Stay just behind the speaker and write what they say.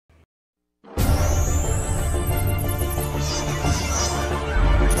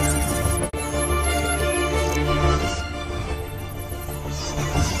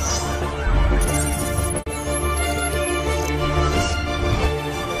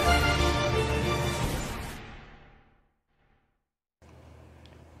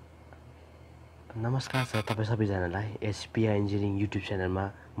नमस्कार सर, तपाईँ सबैजनालाई पिया इन्जिनियरिङ युट्युब च्यानलमा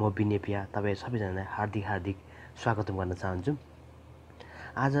म binay पिया तपाईँ सबैजनालाई हार्दिक स्वागत गर्न चाहन्छु।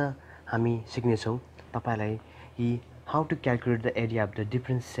 आज हामी सिक्नेछौँ तपाईलाई यी how to calculate the area of the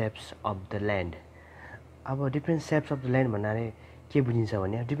different ceps of the land. अब different ceps of the land भन्नाले के बुझिन्छ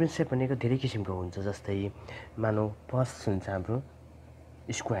भने डिफ्रेन्ट सेप भनेको धेरै किसिमको हुन्छ। जस्तै मानौ फर्स्ट हुन्छ हाम्रो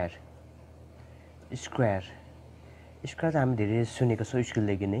स्क्वायर त हामी धेरै सुनेको छौँ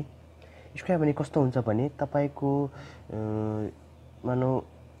स्कुलदेखि नै। स्क्वायर भने कस्तो हुन्छ भने तपाईको मानौ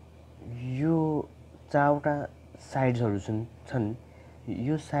यो चारवटा साइड्सहरु छन्।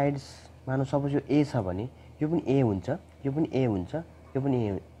 यो साइड्स मानौ सपोज यो ए छ भने यो पनि ए हुन्छ, यो पनि ए हुन्छ, यो पनि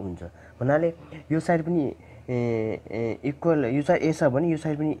ए हुन्छ। भन्नाले यो साइड पनि इक्वल, यो साइड ए छ भने यो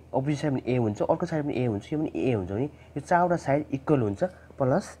साइड पनि अपोजिट साइड पनि ए हुन्छ, अर्को साइड पनि ए हुन्छ, यो पनि ए हुन्छ भने यो चारवटा साइड इक्वल हुन्छ।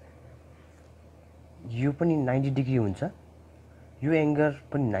 प्लस यो पनि 90 डिग्री हुन्छ, यो एंगल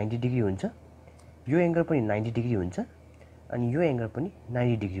पनि 90 डिग्री हुन्छ, यो एंगल पनि 90 डिग्री हुन्छ, अनि यो एंगल पनि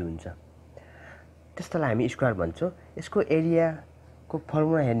 90 डिग्री हुन्छ। त्यस्तोलाई हामी स्क्वायर भन्छौँ। यसको एरिया को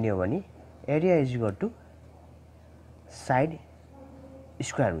फर्मुला हेर्ने हो भने area is equal to side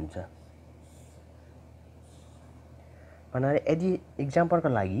square हुन्छ। भन्नाले यदि एक्जाम्पलको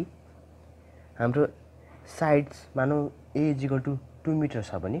लागि हाम्रो साइड्स मानौ ए इज इक्वल टु 2 मिटर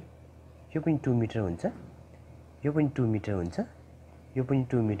छ भने यो पनि 2 मिटर हुन्छ, यो पनि 2 मिटर हुन्छ, यो पनि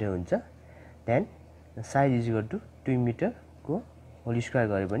 2 मिटर हुन्छ। Then side is equal to 2 metre को होल स्क्वायर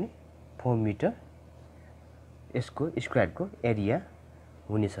गरे भने 4 मिटर यसको स्क्वायरको एरिया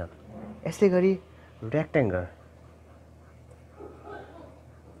हुनेछ। यसै गरी रेक्टेंगल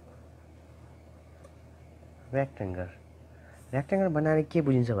बनाएर के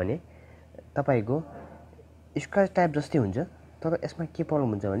बुझिन्छ भने तपाईको स्क्वायर टाइप जस्तै हुन्छ, तर यसमा के प्रब्लम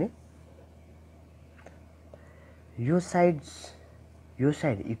हुन्छ भने यो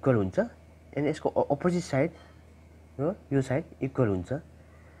साइड इक्वल हुन्छ अनि यसको अपोजिट साइड र यो साइड इक्वल हुन्छ।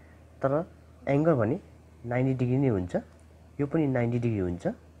 तर एंगल भने 90 डिग्री नै हुन्छ, यो पनि 90 डिग्री हुन्छ,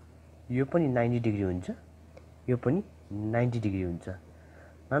 यो पनि 90 डिग्री हुन्छ, यो पनि 90 डिग्री हुन्छ।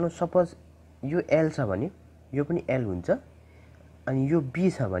 मानौ सपोज यो एल छ भने यो पनि एल हुन्छ, अनि यो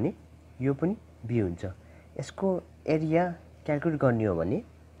बी छ भने यो पनि बी हुन्छ। यसको एरिया क्याल्कुलेट गर्ने हो भने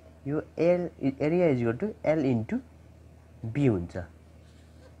यो area is equal to L into be हुन्छ।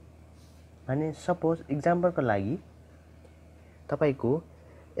 अनि सपोज एक्जाम्पलको लागि तपाईको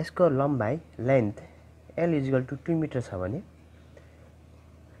यसको लम्बाइ length L is equal to 2 metre छ भने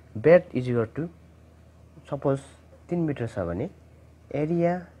breath is equal to suppose 3 metre छ भने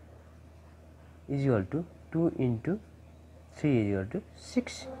area is equal to 2 into 3 is equal to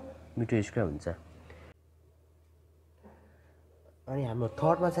 6 metre square हुन्छ। अनि हाम्रो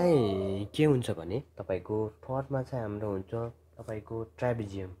थर्डमा चाहिँ के हुन्छ भने तपाईको थर्डमा चाहिँ हाम्रो हुन्छ तपाईको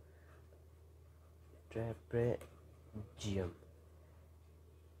ट्रापेजियम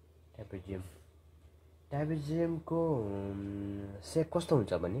को सेप कस्तो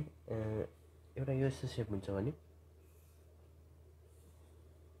हुन्छ भने एउटा यो सेप हुन्छ भने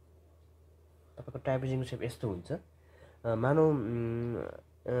तपाईको ट्रापेजियमको सेप यस्तो हुन्छ। मानौ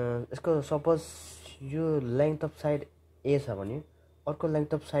यसको सपोज यो लेन्थ अफ साइड ए छ भने अर्को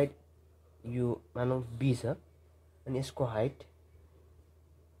लेन्थ अफ साइड यो मानौ बी छ, अनि यसको हाइट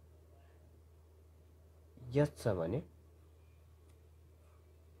एच छ भने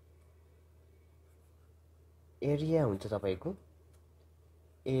एरिया हुन्छ तपाईको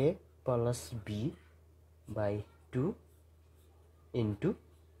ए plus be by 2 into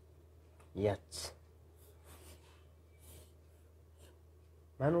H.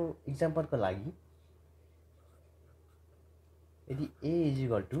 मानौ एक्जाम्पलको लागि यदि ए इज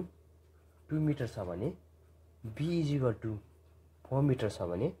इक्वल टु 2 मिटर छ भने be is equal to 4 metre छ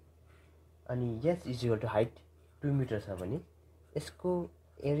भने अनि H is equal to height 2 metre छ भने यसको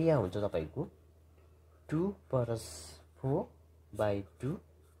एरिया हुन्छ तपाईको 2 प्लस 4 बाई 2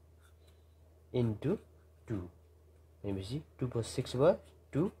 इन्टु 2 भनेपछि 2 प्लस 6 भयो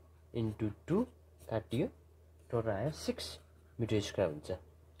 2 इन्टु 2 काटियो, टोटल आयो 6 मिटर स्क्वायर हुन्छ।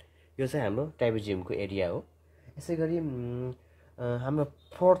 यो चाहिँ हाम्रो ट्रापेजियमको एरिया हो। यसै गरी हाम्रो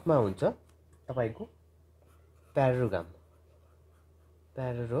फोर्थमा हुन्छ तपाईको प्यारालोग्राम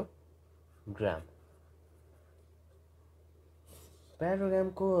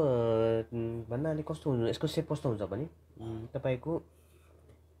प्यारालोग्रामको भन्नाले कस्तो हुन्छ, यसको सेप कस्तो हुन्छ भने तपाईको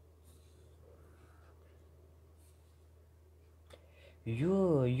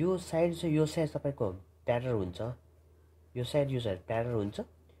यो साइड चाहिँ यो साइड तपाईको प्यारल हुन्छ, यो साइड प्यारल हुन्छ,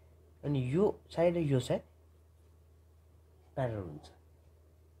 अनि यो साइड र यो साइड प्यारल हुन्छ।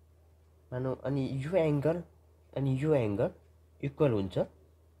 मानौ अनि यो एंगल अनि यो एंगल इक्वल हुन्छ,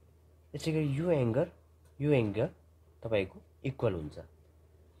 यसैगरी यो एङ्गल तपाईको इक्वल हुन्छ।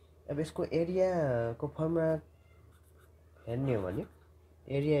 अब यसको एरियाको फर्मुला हेर्ने हो भने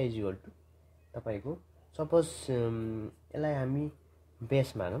एरिया इज इक्वल टु तपाईको सपोज यसलाई हामी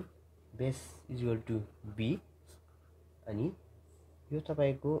बेस मानौँ, base is equal to be, अनि यो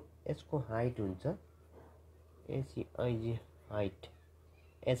तपाईको यसको हाइट हुन्छ एचआइजी हाइट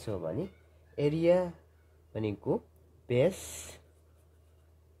एच हो भने एरिया भनेको बेस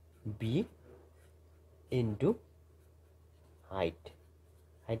बी इन्टु हाइट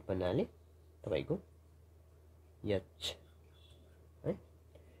भन्नाले तपाईको एच है।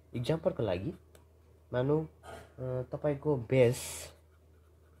 इक्जाम्पलको लागि मानौ तपाईको बेस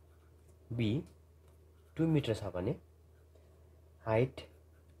बी 2 मिटर छ भने हाइट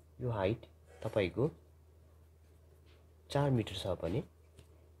यो हाइट तपाईको 4 मिटर छ भने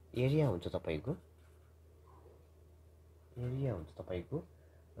एरिया हुन्छ तपाईको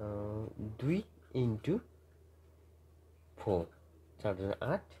 2 इन्टु 4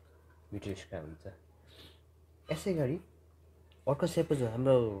 4 मिटर स्क्वायर हुन्छ। यसै गरी अर्को सेपको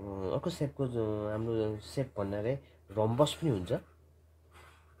हाम्रो सेप भन्नाले रम्बस पनि हुन्छ।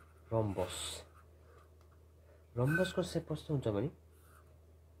 रम्बसको सेप कस्तो हुन्छ भने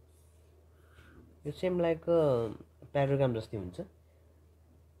यो सेम लाइक प्याराग्राम जस्तै हुन्छ।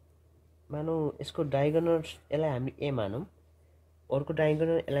 मानौ यसको डायगोनल यसलाई हामी ए मानौँ, अर्को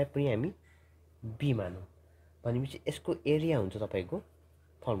डायगोनल यसलाई पनि हामी बी मानौँ भनेपछि यसको एरिया हुन्छ तपाईको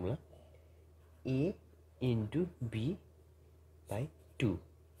formula a into be by 2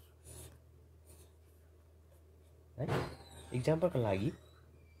 है। इक्जाम्पलको लागि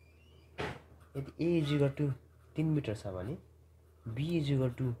यदि ए इज इक्वल टु 3 मिटर छ भने be is equal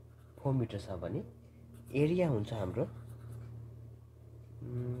to 4 metre छ भने एरिया हुन्छ हाम्रो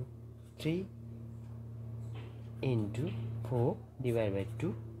 3 इन्टु 4 डिभाइड बाई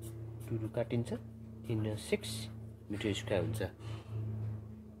 2 2 काटिन्छ 3 6 मिटर स्क्वायर हुन्छ।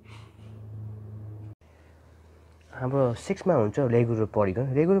 हाम्रो 6 मा हुन्छ रेगुलर पोलिगन।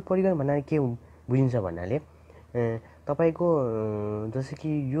 रेगुलर पोलिगन भन्नाले के बुझिन्छ भन्नाले तपाईको जस्तो कि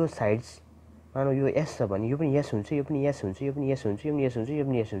यो साइड्स मानौ यो एस छ भने यो पनि एस हुन्छ, यो पनि एस हुन्छ, यो पनि एस हुन्छ, यो पनि एस हुन्छ, यो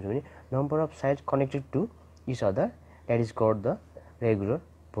पनि एस हुन्छ भने number of sides connected to each other that is called the regular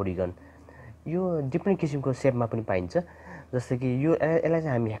polygon. यो डिफ्रेन्ट किसिमको सेपमा पनि पाइन्छ। जस्तो कि यो यसलाई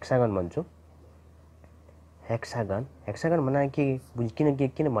चाहिँ हामी हेक्सागन भन्छौँ। हेक्सागन भन्नाले के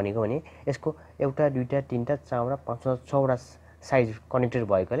किन भनेको भने यसको एउटा दुईटा तीनटा चारवटा पाँचवटा छवटा साइड कनेक्टेड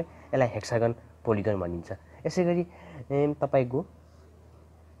भएकोले यसलाई हेक्सागन पोलिगन भनिन्छ। यसै गरी तपाईको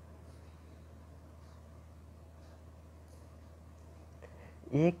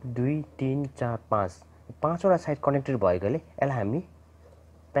 1 2 3 4 5 पाँचवटा साइड कनेक्टेड भएकोले यसलाई हामी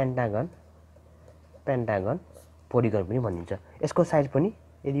पेन्टागन पोलिगन पनि भनिन्छ। यसको साइड पनि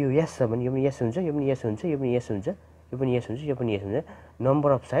यदि यो एस छ भने यो पनि एस हुन्छ, यो पनि एस हुन्छ, यो पनि एस हुन्छ, यो पनि एस हुन्छ, यो पनि एस हुन्छ,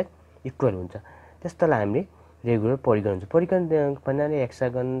 नम्बर अफ साइड इक्वल हुन्छ। त्यस्तोलाई हामीले रेगुलर पोलिगन हुन्छ। पोलिगन भन्नाले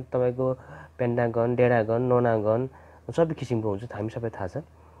हेक्सागन तपाईको पेन्टागन डेरागन नोनागन सबै किसिमको हुन्छ, हामी सबै थाहा छ।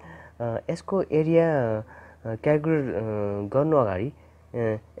 यसको एरिया क्यालकुलेट गर्नु अगाडि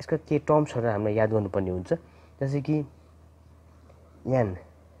यसका के टर्म्सहरू हामीलाई याद गर्नुपर्ने हुन्छ। जस्तै कि एन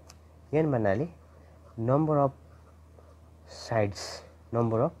भन्नाले नम्बर अफ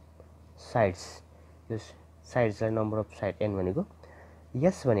साइड्स यो साइड्सलाई नम्बर अफ साइड एन भनेको।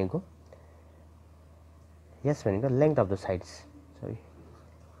 यस भनेको length of the sides,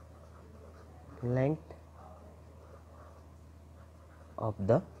 length of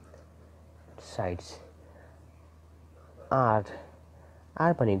the sides. Are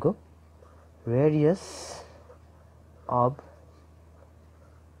भनेको रेडियस अफ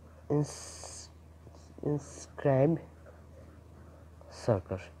इन्स्क्राइब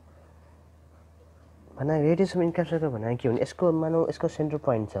सर्कल। भन्दा रेडियस अफ इन्स्क्राइब सर्कल भन्दा के भने यसको मानौ यसको सेन्टर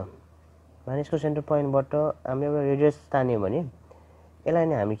पोइन्ट छ भने यसको सेन्टर पोइन्टबाट हामी एउटा रेडियस तान्यो भने यसलाई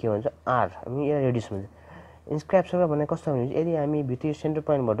नै हामी के भन्छ आर, हामी यसलाई रेडियस भन्छ। इन्स्क्राइब सर्कल भन्ने कस्तो भने यदि हामी भित्री सेन्टर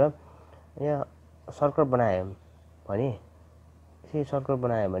पोइन्टबाट यहाँ सर्कल बनायो भने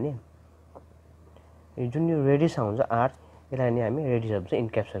जुन यो रेडियस आउँछ आर, यसलाई नै हामी रेडियस भन्छ,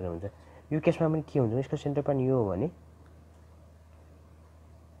 इन्क्याप सर्कल हुन्छ। यो केसमा पनि के हुन्छ यसको सेन्टर पोइन्ट यो हो भने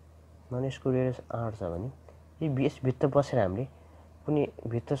यसको रेडियस आर छ भने यसभित्र बसेर हामीले कुनै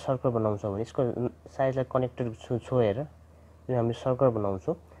भित्र सर्कल बनाउँछौँ भने यसको साइडलाई कनेक्टेड छोएर जुन हामी सर्कल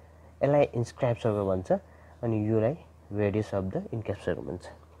बनाउँछौँ यसलाई इन्स्क्राइब सर्कल भन्छ, अनि योलाई रेडियस अफ द इन्क्याप सर्कल भन्छ।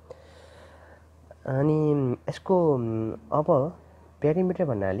 अनि यसको अब पेरिमिटर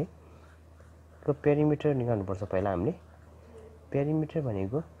भन्नाले को पेरिमिटर निकाल्नुपर्छ पहिला हामीले। पेरिमिटर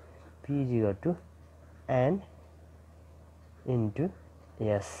भनेको P = N ×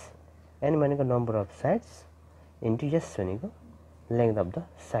 S n भनेको number of sides into s भनेको length of the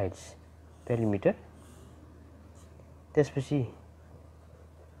sides perimeter. त्यसपछि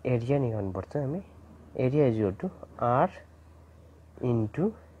एरिया निकाल्नुपर्छ हामी। Area is equal to r into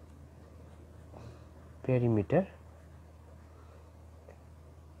perimeter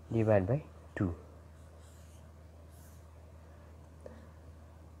divide by 2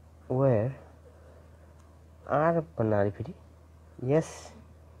 where r भन्नाले फेरि s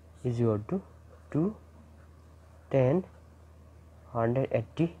is equal to 2 10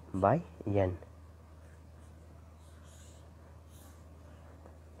 180 by n।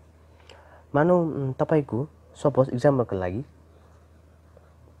 मानौ तपाईको suppose एक्जाम्पलको लागि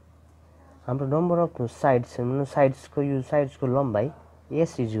हाम्रो नम्बर अफ साइड्सको यो साइड्सको लम्बाइ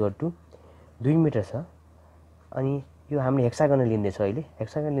s is equal to 2 metre छ। अनि यो हामीले हेक्सागन लिँदैछ अहिले।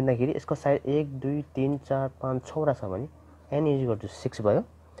 हेक्सागन लिँदाखेरि यसको साइड 1 2 3 4 5 6 वटा छ भने n is equal to 6 भयो।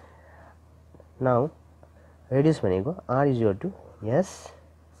 नाउ रेडियस भनेको r is equal to s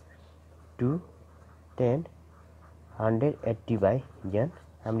 2 10 180 by n।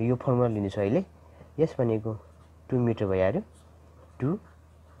 हामीले यो फर्मुला लिनेछ अहिले। s भनेको 2 मिटर भइहाल्यो। 2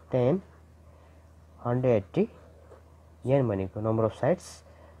 10 180 n भनेको नम्बर अफ साइड्स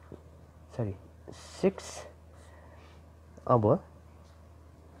 6। अब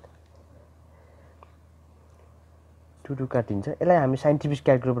 2 2 काटिन्छ। यसलाई हामी साइन्टिफिक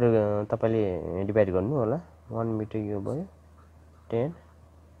क्याल्कुलेटरबाट तपाईले डिभाइड गर्नु होला। 1 मिटर यो भयो 10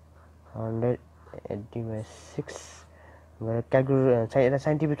 180 by 6 गरेर क्याल्कुलेटर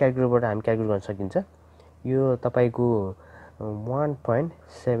साइन्टिफिक क्याल्कुलेटरबाट हामी क्याल्कुलेट गर्न सकिन्छ। यो तपाईको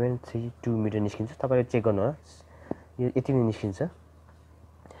 1.732 मिटर निस्किन्छ। तपाईले चेक गर्नु होला यो यति नै निस्किन्छ।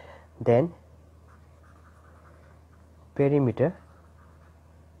 Then perimeter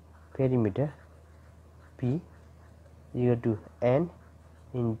p equal to n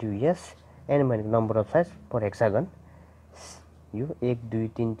into s। n भनेको number of sides per hexagon. यो 1 2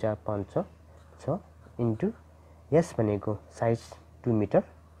 3 4 5 6 इन्टु s भनेको size 2 metre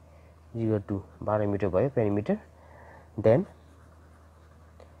equal to 12 metre भयो perimeter. Then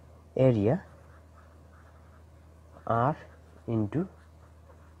area r into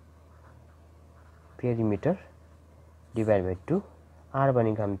perimeter divide by 2। r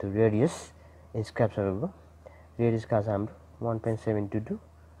भनेको हाम्रो रेडियस स्क्वायर सर्कलको रेडियस कहाँ छ हाम्रो 1.722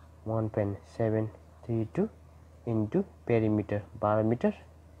 1.732 into perimeter 12 metre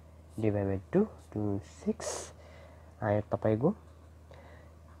divide by 2 6 आयो तपाईको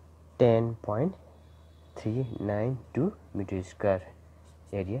 10.392 मिटर स्क्वायर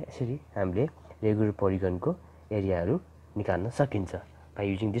एरिया। यसरी हामीले रेगुलर पोलिगनको एरियाहरू निकाल्न सकिन्छ बाइ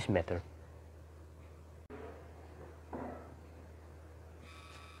युजिङ दिस मेथड।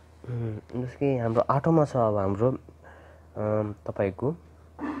 जस्तै हाम्रो आठौँमा छ अब हाम्रो तपाईको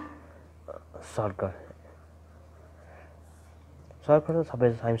सर्कल। सर्कल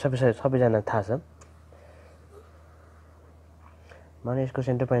हामी सबैजना थाहा छ। माने यसको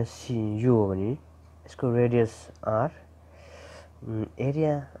सेन्टर पोइन्ट सी यो हो भने यसको रेडियस r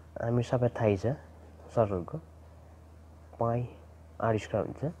एरिया हामी सबै थाहै छ सर्कलको पाई r स्क्वायर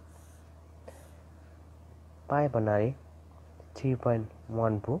हुन्छ। पाई भन्नाले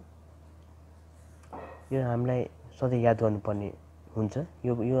 3.14 यो हामीलाई सधैँ याद गर्नुपर्ने हुन्छ।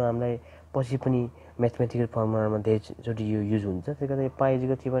 यो हामीलाई पछि पनि म्याथमेटिकल फर्मुलामा धेरैचोटि यो युज हुन्छ। त्यसले गर्दा पाई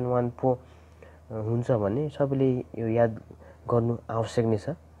इक्वल 3.14 हुन्छ भने सबैले यो याद गर्नु आवश्यक नै छ।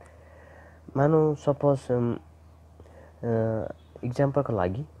 मानौ सपोज एक्जाम्पलको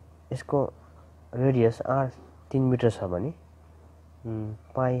लागि यसको रेडियस r 3 मिटर छ भने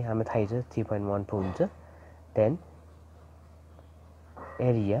पाई हामी थाहै छ 3.14 हुन्छ। Then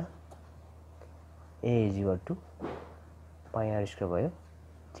area a is equal to pie r square भयो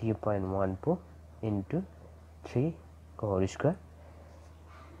 3.14 इन्टु 3 को होल स्क्वायर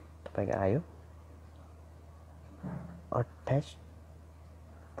तपाईको आयो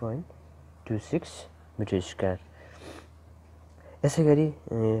 28.26 मिटर स्क्वायर। यसै गरी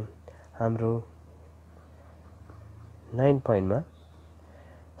हाम्रो 9 पोइन्टमा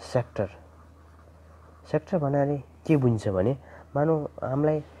सेक्टर भन्नाले के बुझ्छ भने मानौ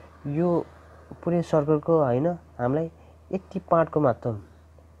हामीलाई यो पुरै सर्कलको हैन हामीलाई यति पार्टको मात्र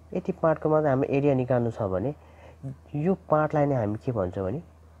हाम्रो एरिया निकाल्नु छ भने यो पार्टलाई नै हामी के भन्छौँ भने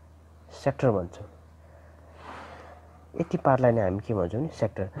सेक्टर भन्छौँ। यति पार्टलाई नै हामी के भन्छौँ भने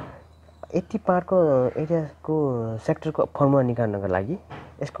सेक्टर। यति पार्टको एरियाको सेक्टरको फर्मुला निकाल्नको लागि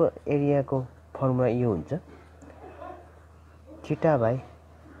यसको एरियाको फर्मुला यो हुन्छ theta by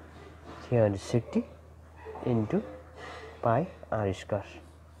 360 into pie r square.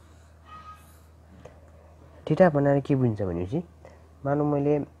 Theta भन्नाले के बुझ्छ भनेपछि मानौ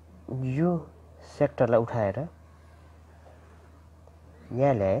मैले यो सेक्टरलाई उठाएर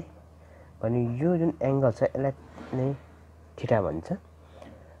यहाँ ल्याए भने यो जुन एंगल छ यसलाई नै थीटा भन्छ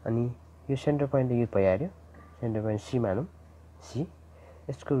अनि यो सेन्टर पोइन्ट यो भइहाल्यो सेन्टर पोइन्ट सी मानौं सी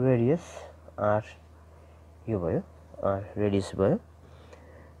यसको रेडियस आर यो भयो आर रेडियस भयो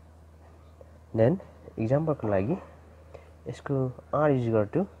देन एक्जाम्पलको लागि यसको are is equal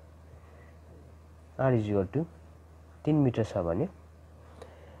to 3 metre छ भने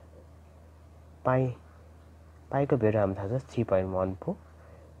पाईको भेल्यु हामीलाई थाहा छ 3.14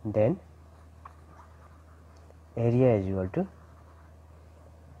 then area is equal to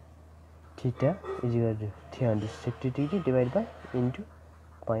theta is equal to 360 degree divide by into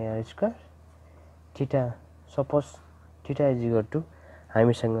pie are square theta suppose theta is equal to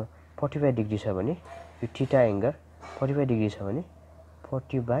हामीसँग 45 degree छ भने यो थीटा एंगल 45 डिग्री छ भने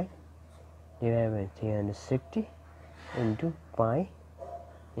 40 by divide by 360 into pie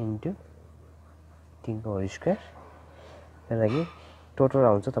into 3 को whole square त्यसलाई total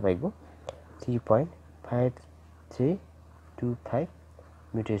आउँछ तपाईको 3.5325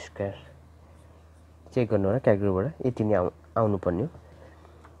 मिटर स्क्वायर चेक गर्नु होला क्याल्कुलेटरबाट यति नै आउनु पर्ने हो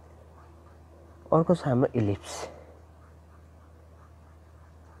अर्को छ हाम्रो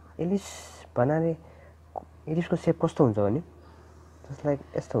इलिप्स बनाउने इलिप्सको शेप कस्तो हुन्छ भने जसलाई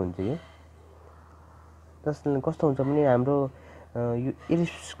यस्तो हुन्छ यो जसले कस्तो हुन्छ भने हाम्रो यो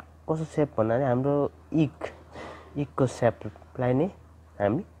इलिप्स कस्तो शेप भन्नाले हाम्रो इगको शेपलाई नै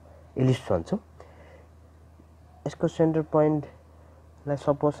हामी इलिप्स भन्छौं यसको सेन्टर पोइन्टलाई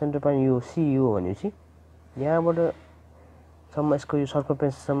सपोज सेन्टर पोइन्ट यो सी यो भनेपछि यहाँबाट सम्म यसको यो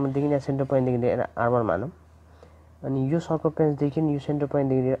सर्कमफरेन्स सम्मदेखि यहाँ सेन्टर पोइन्टदेखि लिएर r1 मानौं अनि यो सर्कमफरेन्सदेखि यो सेन्टर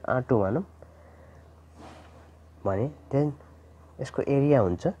पोइन्टदेखि लिएर r2 मानौं भने देन यसको एरिया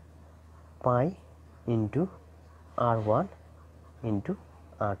हुन्छ पाई into r1 into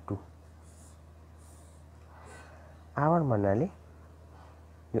r2 r1 भन्नाले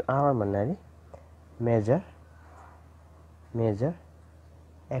मेजर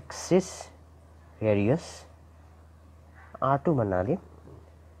एक्सिस रेडियस r2 भन्नाले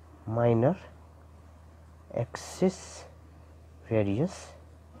माइनर एक्सिस रेडियस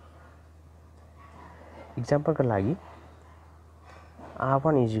एक्जाम्पलको लागि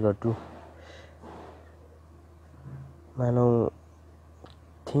r1 इज इक्वल टु मानौ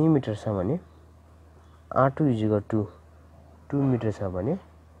 3 मिटर छ भने r2 is equal to 2 metre छ भने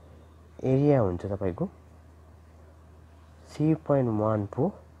एरिया हुन्छ तपाईको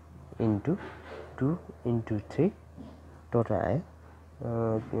 3.14 इन्टु 2 इन्टु 3 टोटल आयो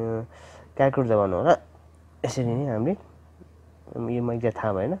क्याल्कुलेट गर्नु होला यसरी नै हामीले यो मलाई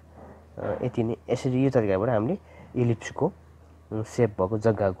थाहा भएन यति नै यसरी यो तरिकाबाट हामीले इलिप्सको शेप भएको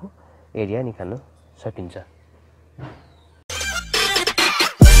जग्गाको एरिया निकाल्न सकिन्छ